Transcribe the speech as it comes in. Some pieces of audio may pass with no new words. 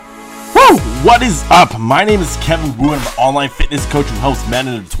What is up? My name is Kevin Wu, and I'm an online fitness coach who helps men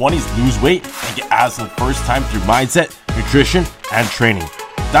in their 20s lose weight and get abs for the first time through mindset, nutrition, and training.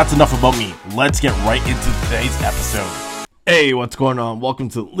 That's enough about me. Let's get right into today's episode. Hey, what's going on? Welcome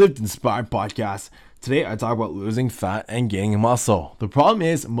to Lived Inspired Podcast. Today, I talk about losing fat and gaining muscle. The problem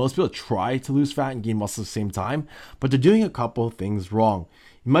is most people try to lose fat and gain muscle at the same time, but they're doing a couple of things wrong.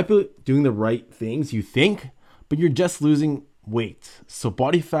 You might be doing the right things, you think, but you're just losing weight. So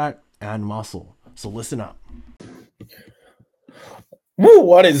body fat and muscle. So listen up. Woo,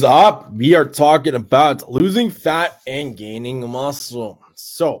 what is up? We are talking about losing fat and gaining muscle.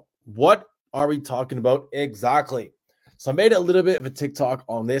 So what are we talking about exactly? So I made a little bit of a TikTok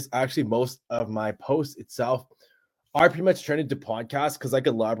on this. Actually, most of my posts itself are pretty much turned into podcasts because I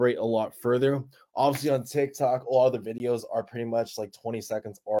could elaborate a lot further. Obviously on TikTok, all of the videos are pretty much like 20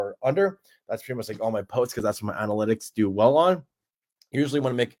 seconds or under. That's pretty much like all my posts because that's what my analytics do well on. Usually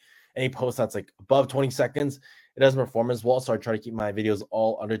want to make any post that's like above 20 seconds, it doesn't perform as well. So I try to keep my videos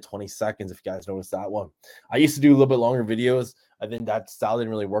all under 20 seconds. If you guys noticed that one, I used to do a little bit longer videos. I think that style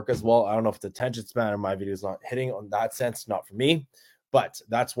didn't really work as well. I don't know if the attention span of my videos not hitting on that sense, not for me, but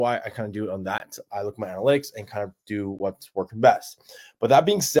that's why I kind of do it on that. I look at my analytics and kind of do what's working best. But that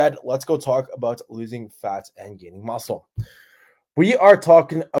being said, let's go talk about losing fat and gaining muscle. We are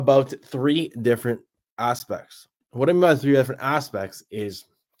talking about three different aspects. What I mean by three different aspects is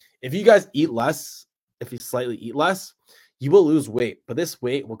if you guys eat less, if you slightly eat less, you will lose weight. But this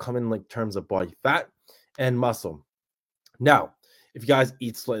weight will come in like terms of body fat and muscle. Now, if you guys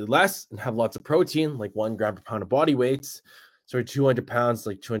eat slightly less and have lots of protein, like 1 gram per pound of body weight, so 200 pounds,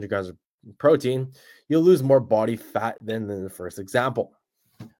 like 200 grams of protein, you'll lose more body fat than in the first example.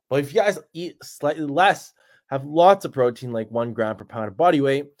 But if you guys eat slightly less, have lots of protein, like 1 gram per pound of body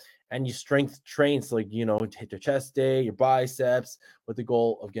weight, and you strength train, so like, hit your chest day, your biceps, with the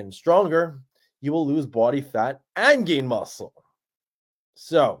goal of getting stronger, you will lose body fat and gain muscle.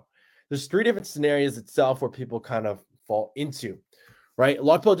 So there's three different scenarios itself where people kind of fall into, right? A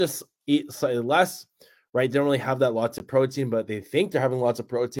lot of people just eat slightly less, right? They don't really have that lots of protein, but they think they're having lots of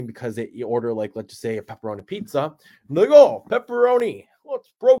protein because they order, like, let's just say a pepperoni pizza. And they're like, oh, pepperoni,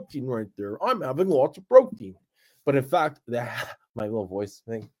 what's protein right there? I'm having lots of protein. But in fact, my little voice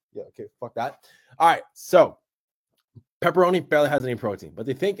thing. Yeah, okay, fuck that. All right, so pepperoni barely has any protein, but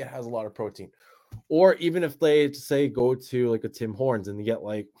they think it has a lot of protein. Or even if they say go to like a Tim Hortons and they get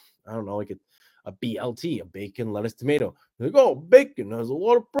like, I don't know, like a BLT, a bacon, lettuce, tomato. They're like, oh, bacon has a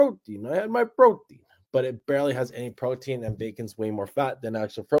lot of protein. I had my protein, but it barely has any protein, and bacon's way more fat than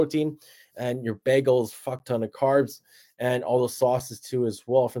actual protein. And your bagels, fuck ton of carbs, and all the sauces too as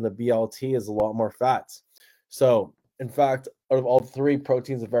well from the BLT is a lot more fats. So in fact, out of all three,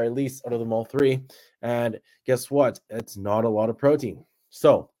 proteins at very least, out of them all three. And guess what? It's not a lot of protein.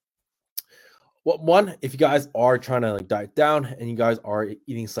 So one, if you guys are trying to like diet down and you guys are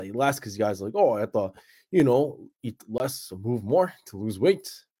eating slightly less because you guys are like, oh, I have to, eat less, move more to lose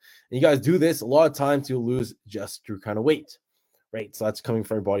weight. And you guys do this, a lot of times you'll lose just through kind of weight, right? So that's coming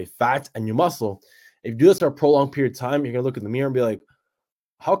from your body fat and your muscle. If you do this for a prolonged period of time, you're going to look in the mirror and be like,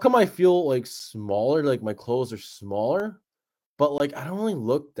 how come I feel like smaller, like my clothes are smaller, but like I don't really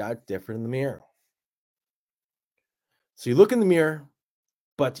look that different in the mirror? So you look in the mirror,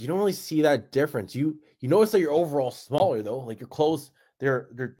 but you don't really see that difference. You notice that you're overall smaller though. Like your clothes, they're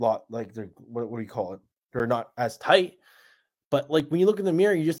lot like they're what do you call it? They're not as tight, but like when you look in the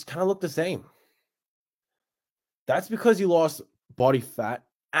mirror, you just kind of look the same. That's because you lost body fat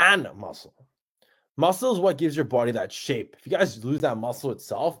and muscle. Muscle is what gives your body that shape. If you guys lose that muscle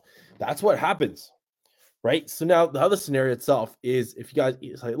itself, that's what happens, right? So now the other scenario itself is if you guys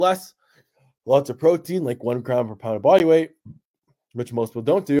eat slightly less, lots of protein, like 1 gram per pound of body weight, which most people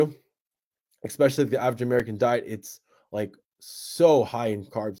don't do, especially the average American diet, it's like so high in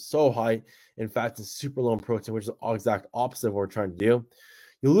carbs, so high in fats, and super low in protein, which is the exact opposite of what we're trying to do.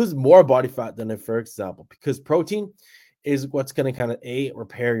 You lose more body fat than for example, because protein is what's going to kind of A,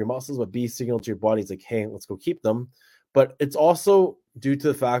 repair your muscles, but B, signal to your body, it's like, hey, let's go keep them. But it's also due to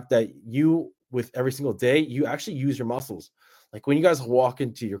the fact that you, with every single day, you actually use your muscles. Like when you guys walk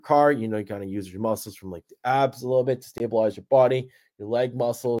into your car, you kind of use your muscles from like the abs a little bit to stabilize your body, your leg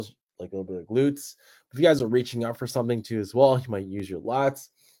muscles, like a little bit of glutes. If you guys are reaching out for something too as well, you might use your lats.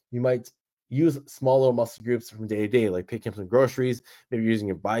 You might use small little muscle groups from day to day, like picking up some groceries, maybe using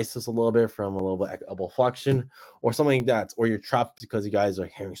your biceps a little bit from a little bit elbow flexion or something like that. Or you're trapped because you guys are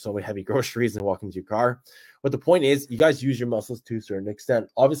carrying so many heavy groceries and walking to your car. But the point is, you guys use your muscles to a certain extent.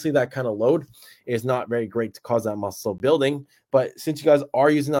 Obviously, that kind of load is not very great to cause that muscle building. But since you guys are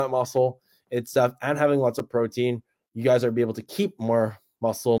using that muscle itself and having lots of protein, you guys are be able to keep more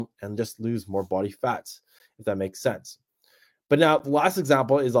muscle and just lose more body fats, if that makes sense. But now the last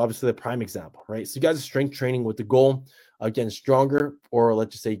example is obviously the prime example, right? So you guys are strength training with the goal of getting stronger, or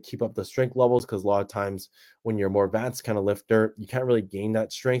let's just say keep up the strength levels, because a lot of times when you're a more advanced kind of lifter, you can't really gain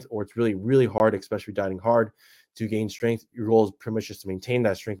that strength, or it's really, really hard, especially dieting hard, to gain strength. Your goal is pretty much just to maintain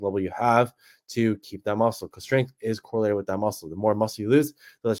that strength level you have to keep that muscle, because strength is correlated with that muscle. The more muscle you lose,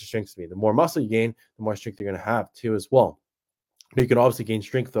 the less your strength is. The more muscle you gain, the more strength you're going to have too as well. But you can obviously gain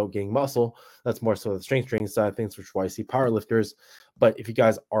strength without gaining muscle. That's more so the strength training side of things, which is why I see powerlifters. But if you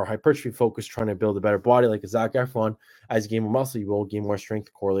guys are hypertrophy focused, trying to build a better body like a Zac Efron, as you gain more muscle, you will gain more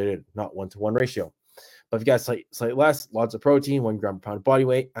strength, correlated, not 1-to-1 ratio. But if you guys slightly less, lots of protein, 1 gram per pound body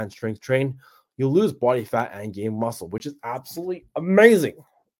weight, and strength train, you'll lose body fat and gain muscle, which is absolutely amazing.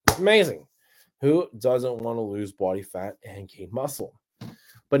 It's amazing. Who doesn't want to lose body fat and gain muscle?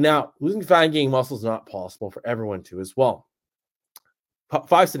 But now, losing fat and gaining muscle is not possible for everyone to as well.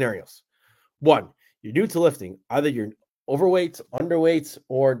 5 scenarios. 1, you're new to lifting. Either you're overweight, underweight,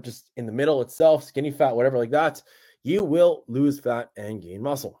 or just in the middle itself, skinny fat, whatever like that. You will lose fat and gain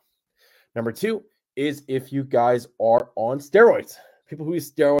muscle. Number 2 is if you guys are on steroids. People who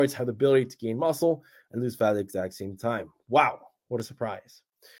use steroids have the ability to gain muscle and lose fat at the exact same time. Wow, what a surprise.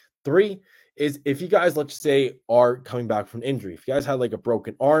 3 is if you guys, let's say, are coming back from injury. If you guys had like a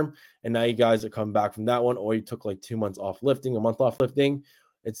broken arm and now you guys are coming back from that one, or you took like 2 months off lifting, a month off lifting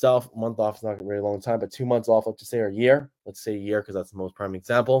itself. A month off is not a very long time, but 2 months off, let's just say, or a year. Let's say a year, because that's the most prime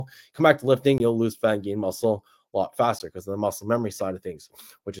example. Come back to lifting, you'll lose fat and gain muscle a lot faster because of the muscle memory side of things,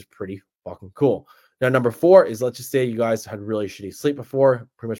 which is pretty fucking cool. Now, number 4 is, let's just say you guys had really shitty sleep before,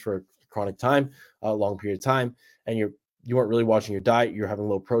 pretty much for a chronic time, a long period of time, and you weren't really watching your diet, you're having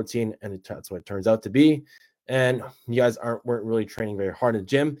low protein, and that's what it turns out to be. And you guys weren't really training very hard in the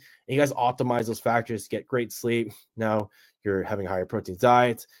gym. And you guys optimize those factors to get great sleep. Now you're having higher protein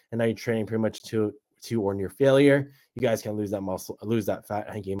diets, and now you're training pretty much to or near failure. You guys can lose that muscle, lose that fat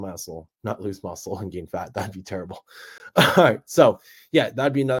and gain muscle, not lose muscle and gain fat. That'd be terrible. All right. So yeah,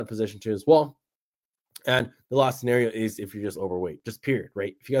 that'd be another position too as well. And the last scenario is if you're just overweight, just period,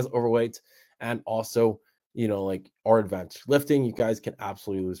 right? If you guys are overweight and also, like are advanced lifting, you guys can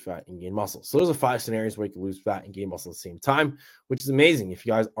absolutely lose fat and gain muscle. So those are 5 scenarios where you can lose fat and gain muscle at the same time, which is amazing if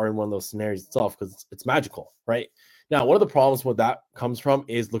you guys are in one of those scenarios itself, because it's magical, right? Now, one of the problems with that comes from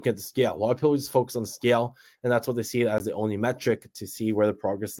is looking at the scale. A lot of people just focus on the scale, and that's what they see as the only metric to see where the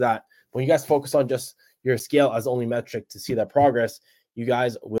progress is at. When you guys focus on just your scale as the only metric to see that progress, you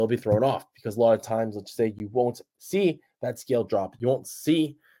guys will be thrown off, because a lot of times, let's say, you won't see that scale drop. You won't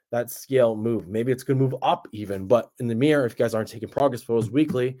see that scale move. Maybe it's going to move up even, but in the mirror, if you guys aren't taking progress photos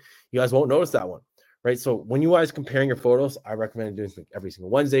weekly, you guys won't notice that one, right? So when you guys comparing your photos, I recommend doing something every single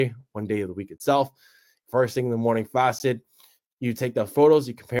Wednesday, one day of the week itself. First thing in the morning fasted, you take the photos,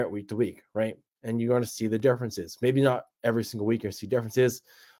 you compare it week to week, right? And you're going to see the differences. Maybe not every single week you're going to see differences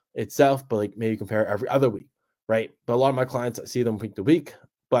itself, but like maybe compare every other week, right? But a lot of my clients, I see them week to week.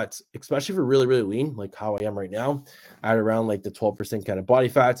 But especially if you're really, really lean, like how I am right now, at around like the 12% kind of body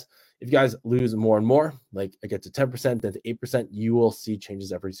fat, if you guys lose more and more, like I get to 10%, then to 8%, you will see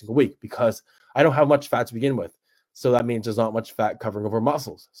changes every single week, because I don't have much fat to begin with. So that means there's not much fat covering over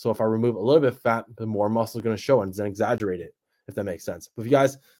muscles. So if I remove a little bit of fat, the more muscle is going to show, and then exaggerate it, if that makes sense. But if you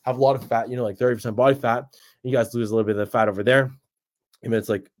guys have a lot of fat, like 30% body fat, and you guys lose a little bit of the fat over there, even it's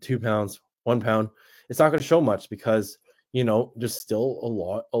like 2 pounds, 1 pound, it's not going to show much, because just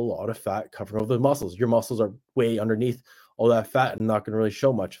still a lot of fat covering over the muscles. Your muscles are way underneath all that fat and not going to really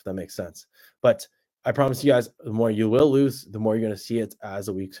show much, if that makes sense. But I promise you guys, the more you will lose, the more you're going to see it as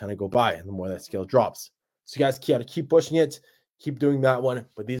the weeks kind of go by, and the more that scale drops. So you guys got to keep pushing it, keep doing that one.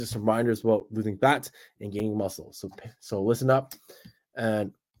 But these are some reminders about losing fat and gaining muscle. So listen up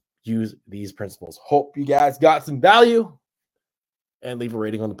and use these principles. Hope you guys got some value, and leave a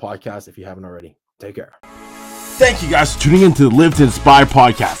rating on the podcast if you haven't already. Take care. Thank you guys for tuning into the Live to Inspire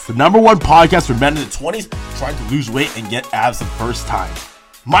podcast, the #1 podcast for men in the 20s trying to lose weight and get abs the first time.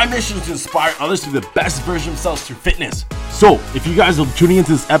 My mission is to inspire others to be the best version of themselves through fitness. So if you guys are tuning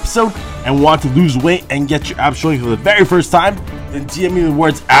into this episode and want to lose weight and get your abs showing for the very first time, then DM me the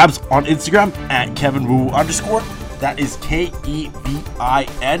words abs on Instagram at KevinWoo_. That is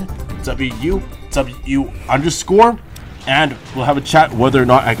KEVINWWU_. And we'll have a chat whether or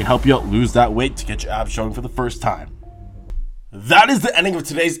not I can help you out lose that weight to get your abs showing for the first time. That is the ending of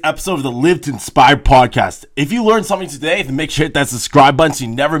today's episode of the Live to Inspire podcast. If you learned something today, then make sure to hit that subscribe button so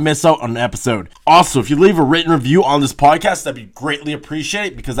you never miss out on an episode. Also, if you leave a written review on this podcast, that'd be greatly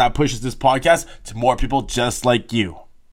appreciated, because that pushes this podcast to more people just like you.